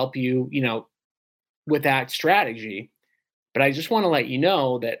kind of help you, with that strategy. But I just want to let you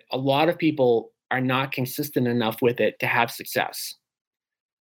know that a lot of people are not consistent enough with it to have success.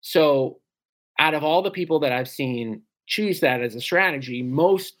 So out of all the people that I've seen choose that as a strategy,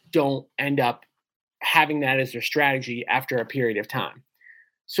 most don't end up having that as their strategy after a period of time.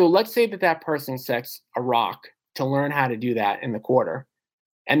 So let's say that person sets a rock to learn how to do that in the quarter.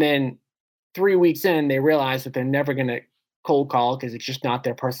 And then 3 weeks in, they realize that they're never going to cold call because it's just not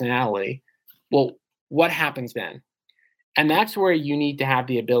their personality. Well, what happens then? And that's where you need to have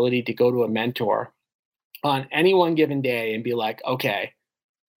the ability to go to a mentor on any one given day and be like, okay,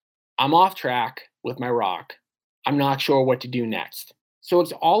 I'm off track with my rock. I'm not sure what to do next. So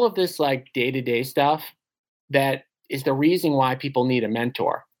it's all of this like day-to-day stuff that is the reason why people need a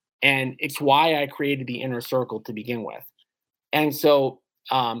mentor. And it's why I created the Inner Circle to begin with. And so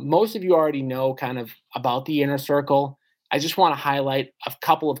most of you already know kind of about the Inner Circle. I just want to highlight a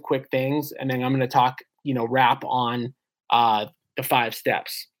couple of quick things, and then I'm going to talk wrap on the 5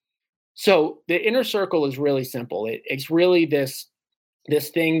 steps. So the inner circle is really simple. It's really this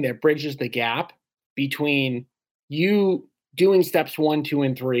thing that bridges the gap between you doing steps 1, 2,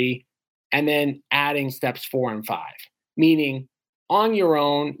 and 3, and then adding steps 4 and 5. Meaning, on your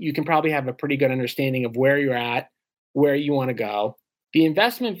own, you can probably have a pretty good understanding of where you're at, where you want to go. The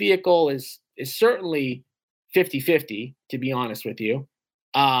investment vehicle is certainly 50-50, to be honest with you.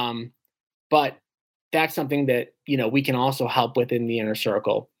 But that's something that, we can also help with in the inner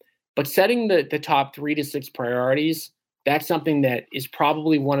circle. But setting the top 3 to 6 priorities, that's something that is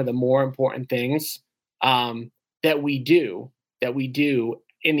probably one of the more important things that we do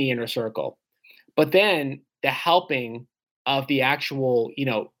in the inner circle. But then the helping of the actual,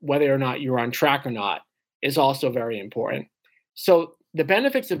 whether or not you're on track or not, is also very important. So the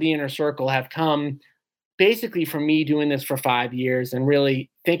benefits of the inner circle have come basically from me doing this for 5 years and really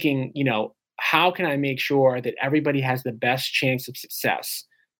thinking, how can I make sure that everybody has the best chance of success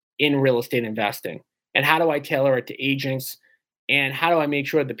in real estate investing? And how do I tailor it to agents? And how do I make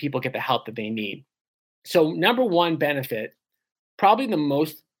sure that people get the help that they need? So number one benefit, probably the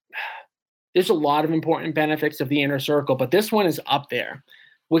most, there's a lot of important benefits of the inner circle, but this one is up there,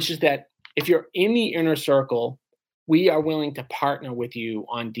 which is that if you're in the inner circle, we are willing to partner with you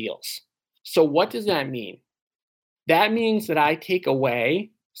on deals. So what does that mean? That means that I take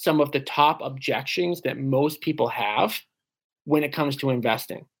away some of the top objections that most people have when it comes to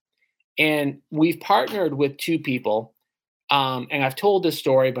investing. And we've partnered with 2 people, and I've told this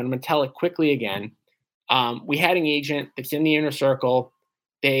story, but I'm going to tell it quickly again. We had an agent that's in the inner circle.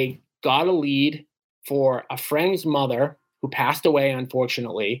 They got a lead for a friend's mother who passed away,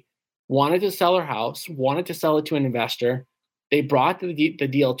 unfortunately, wanted to sell her house, wanted to sell it to an investor. They brought the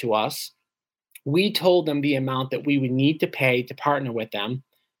deal to us. We told them the amount that we would need to pay to partner with them,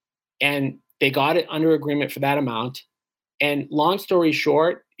 and they got it under agreement for that amount. And long story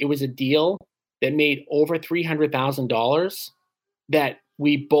short, it was a deal that made over $300,000 that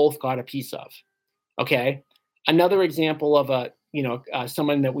we both got a piece of. Okay. Another example of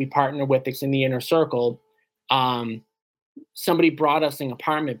someone that we partner with that's in the inner circle. Somebody brought us an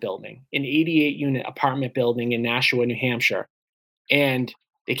apartment building, an 88-unit apartment building in Nashua, New Hampshire. And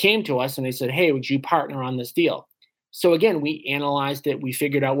they came to us and they said, hey, would you partner on this deal? So again, we analyzed it, we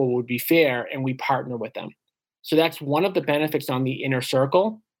figured out what would be fair, and we partner with them. So that's one of the benefits on the inner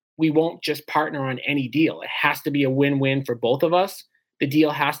circle. We won't just partner on any deal. It has to be a win-win for both of us. The deal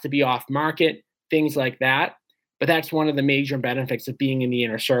has to be off market, things like that. But that's one of the major benefits of being in the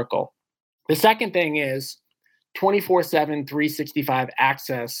inner circle. The second thing is 24/7, 365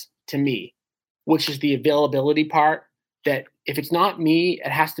 access to me, which is the availability part, that if it's not me,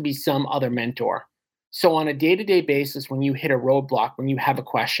 it has to be some other mentor. So on a day-to-day basis, when you hit a roadblock, when you have a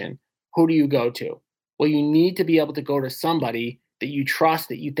question, who do you go to? Well, you need to be able to go to somebody that you trust,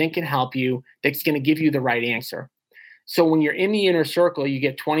 that you think can help you, that's going to give you the right answer. So when you're in the inner circle, you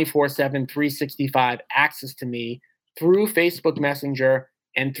get 24/7, 365 access to me through Facebook Messenger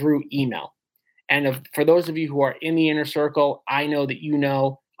and through email. And for those of you who are in the inner circle, I know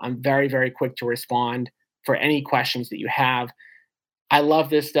that I'm very, very quick to respond for any questions that you have. I love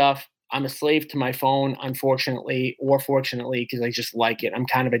this stuff. I'm a slave to my phone, unfortunately, or fortunately, because I just like it. I'm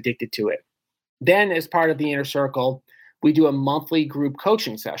kind of addicted to it. Then as part of the inner circle, we do a monthly group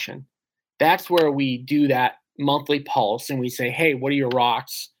coaching session. That's where we do that monthly pulse and we say, hey, what are your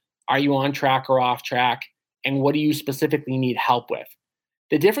rocks? Are you on track or off track? And what do you specifically need help with?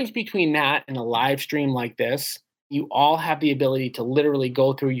 The difference between that and a live stream like this, you all have the ability to literally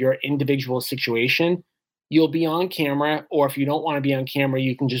go through your individual situation. You'll be on camera, or if you don't want to be on camera,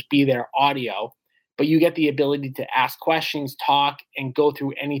 you can just be there audio, but you get the ability to ask questions, talk, and go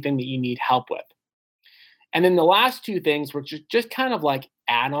through anything that you need help with. And then the last 2 things, which are just kind of like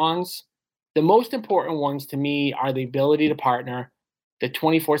add-ons, the most important ones to me are the ability to partner, the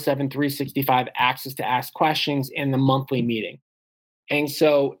 24/7, 365 access to ask questions, and the monthly meeting. And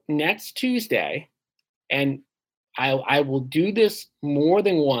so next Tuesday, and I will do this more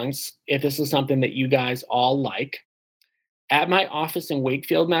than once if this is something that you guys all like, at my office in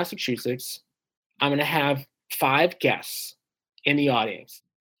Wakefield, Massachusetts, I'm going to have 5 guests in the audience.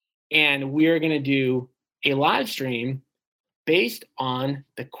 And we're going to do a live stream based on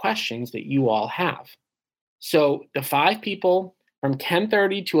the questions that you all have. So the 5 people from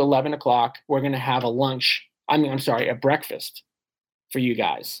 10:30 to 11 o'clock, we're going to have a breakfast for you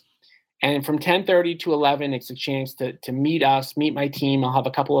guys. And from 10:30 to 11, it's a chance to meet us, meet my team. I'll have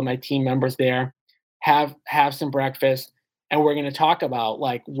a couple of my team members there, have some breakfast, and we're going to talk about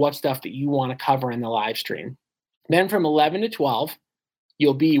like what stuff that you want to cover in the live stream. Then from 11 to 12,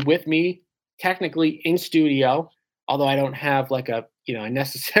 you'll be with me technically in studio, although I don't have like a,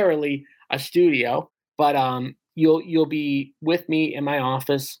 necessarily a studio, but you'll be with me in my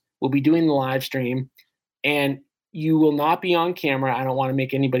office. We'll be doing the live stream, and you will not be on camera. I don't want to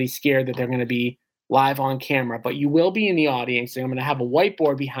make anybody scared that they're going to be live on camera, but you will be in the audience, and I'm going to have a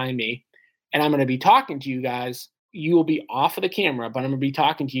whiteboard behind me, and I'm going to be talking to you guys. You will be off of the camera, but I'm going to be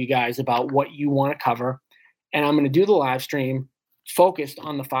talking to you guys about what you want to cover, and I'm going to do the live stream focused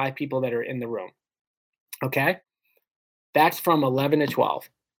on the 5 people that are in the room. Okay? That's from 11 to 12.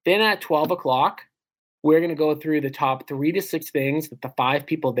 Then at 12 o'clock, we're going to go through the top 3 to 6 things that the 5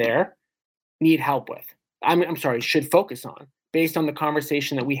 people there need help with. I'm sorry, should focus on based on the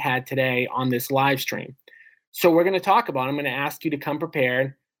conversation that we had today on this live stream. So we're going to talk about, I'm going to ask you to come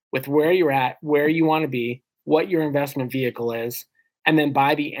prepared with where you're at, where you want to be, what your investment vehicle is. And then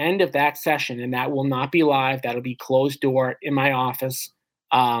by the end of that session, and that will not be live, that'll be closed door in my office,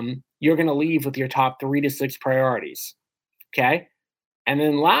 you're going to leave with your top 3 to 6 priorities. Okay. And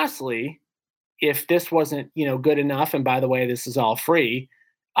then lastly, if this wasn't, good enough, and by the way, this is all free,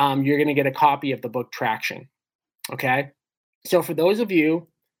 you're going to get a copy of the book Traction. Okay. So for those of you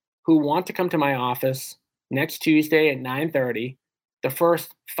who want to come to my office next Tuesday at 9:30, the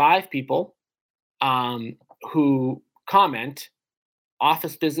first 5 people who comment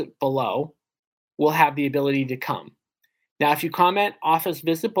office visit below will have the ability to come. Now, if you comment office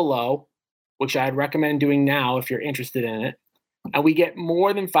visit below, which I'd recommend doing now if you're interested in it, and we get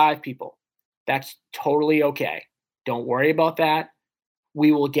more than 5 people, that's totally okay. Don't worry about that.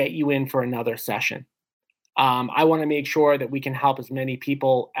 We will get you in for another session. I want to make sure that we can help as many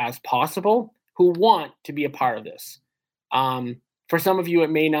people as possible who want to be a part of this. For some of you, it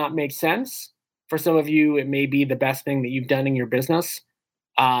may not make sense. For some of you, it may be the best thing that you've done in your business.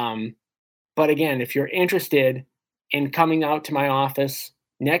 But again, if you're interested in coming out to my office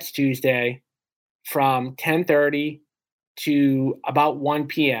next Tuesday from 10:30 to about 1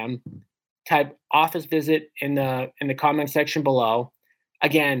 p.m., type office visit in the comment section below.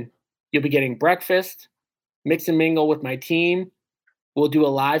 Again, you'll be getting breakfast, mix and mingle with my team. We'll do a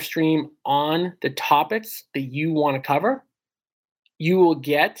live stream on the topics that you want to cover. You will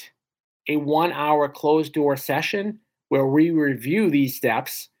get a 1-hour closed door session where we review these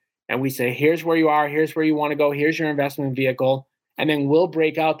steps and we say, here's where you are, here's where you want to go, here's your investment vehicle. And then we'll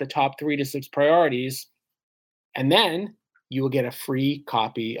break out the top 3 to 6 priorities. And then you will get a free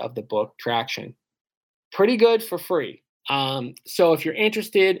copy of the book Traction. Pretty good for free. So if you're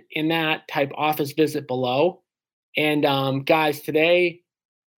interested in that, type office visit below. And guys, today,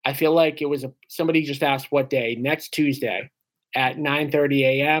 I feel like it was somebody just asked what day, next Tuesday at 9:30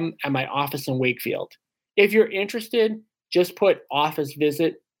 a.m. at my office in Wakefield. If you're interested, just put office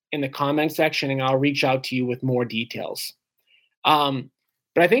visit in the comment section and I'll reach out to you with more details.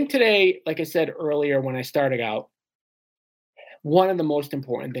 But I think today, like I said earlier when I started out, one of the most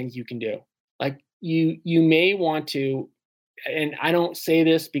important things you can do, like you may want to, and I don't say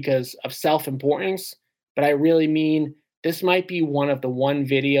this because of self-importance, but I really mean this might be one of the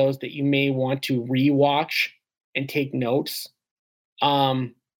videos that you may want to rewatch and take notes.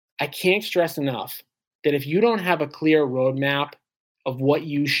 I can't stress enough that if you don't have a clear roadmap of what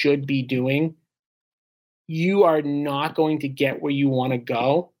you should be doing, you are not going to get where you want to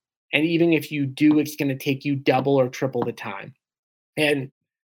go. And even if you do, it's going to take you double or triple the time. And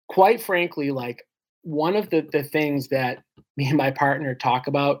quite frankly, like one of the things that me and my partner talk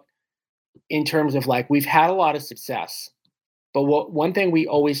about in terms of like, we've had a lot of success, but one thing we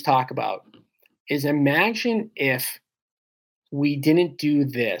always talk about is imagine if we didn't do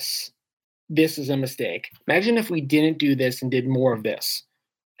this. This is a mistake. Imagine if we didn't do this and did more of this,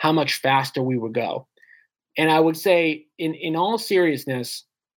 how much faster we would go. And I would say in all seriousness,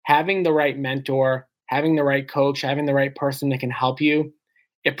 having the right mentor, having the right coach, having the right person that can help you,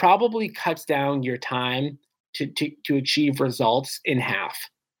 it probably cuts down your time to achieve results in half.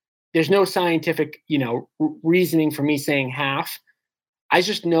 There's no scientific, reasoning for me saying half. I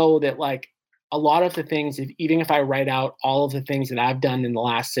just know that like a lot of the things, even if I write out all of the things that I've done in the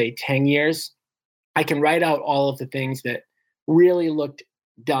last, say, 10 years, I can write out all of the things that really looked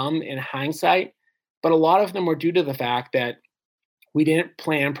dumb in hindsight. But a lot of them were due to the fact that we didn't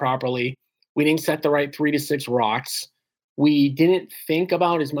plan properly. We didn't set the right 3 to 6 rocks. We didn't think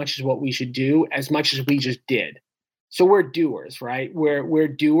about as much as what we should do, as much as we just did. So we're doers, right? We're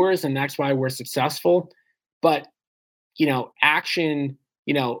doers, and that's why we're successful. But, action,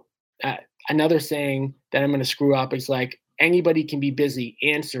 another saying that I'm going to screw up is like, anybody can be busy,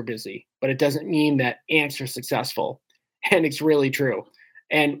 ants are busy, but it doesn't mean that ants are successful. And it's really true.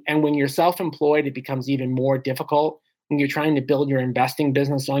 And when you're self-employed, it becomes even more difficult. When you're trying to build your investing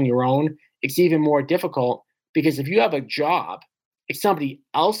business on your own, it's even more difficult because if you have a job, it's somebody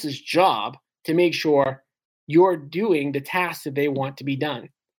else's job to make sure you're doing the tasks that they want to be done.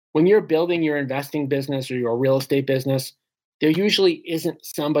 When you're building your investing business or your real estate business, there usually isn't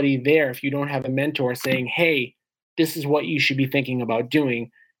somebody there if you don't have a mentor saying, hey, this is what you should be thinking about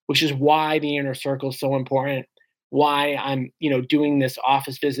doing, which is why the inner circle is so important, why I'm, doing this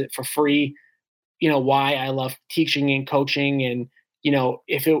office visit for free, why I love teaching and coaching. And,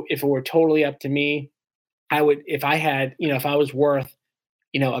 if it were totally up to me, I would, if I was worth,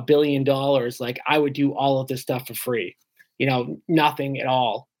 $1 billion, like I would do all of this stuff for free, nothing at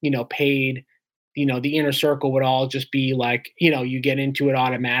all, paid, the inner circle would all just be like, you get into it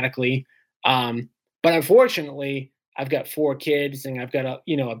automatically. But unfortunately, I've got 4 kids and I've got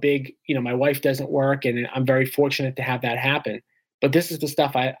a big, my wife doesn't work, and I'm very fortunate to have that happen. But this is the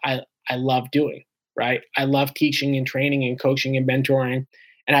stuff I love doing, right? I love teaching and training and coaching and mentoring.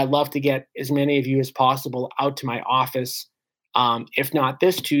 And I'd love to get as many of you as possible out to my office. If not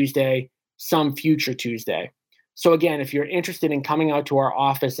this Tuesday, some future Tuesday. So again, if you're interested in coming out to our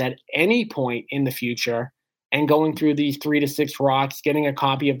office at any point in the future and going through these 3 to 6 rocks, getting a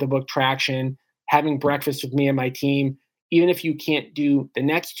copy of the book Traction, having breakfast with me and my team, even if you can't do the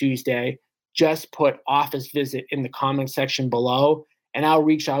next Tuesday, just put office visit in the comment section below and I'll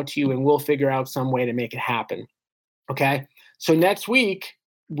reach out to you and we'll figure out some way to make it happen. Okay. So next week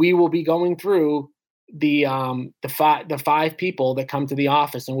we will be going through the 5 people that come to the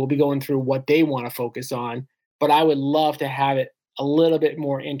office, and we'll be going through what they want to focus on. But I would love to have it a little bit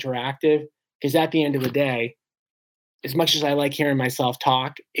more interactive, because at the end of the day, as much as I like hearing myself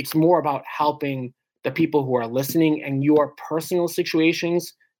talk, it's more about helping the people who are listening and your personal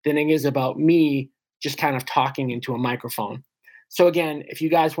situations than it is about me just kind of talking into a microphone. So again, if you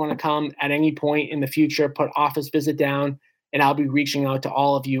guys want to come at any point in the future, put office visit down, and I'll be reaching out to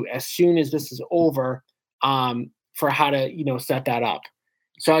all of you as soon as this is over for how to, set that up.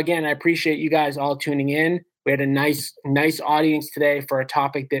 So again, I appreciate you guys all tuning in. We had a nice audience today for a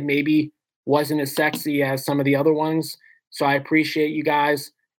topic that maybe wasn't as sexy as some of the other ones. So I appreciate you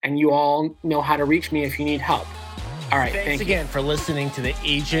guys, and you all know how to reach me if you need help. All right. Thanks again for listening to the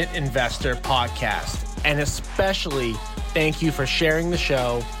Agent Investor Podcast. And especially thank you for sharing the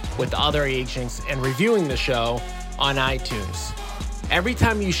show with other agents and reviewing the show on iTunes. Every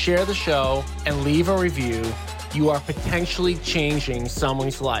time you share the show and leave a review, you are potentially changing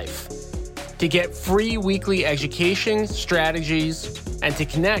someone's life. To get free weekly education, strategies, and to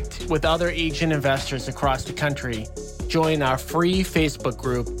connect with other agent investors across the country, join our free Facebook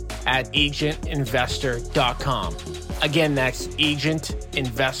group at agentinvestor.com. Again, that's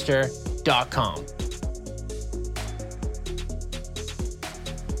agentinvestor.com.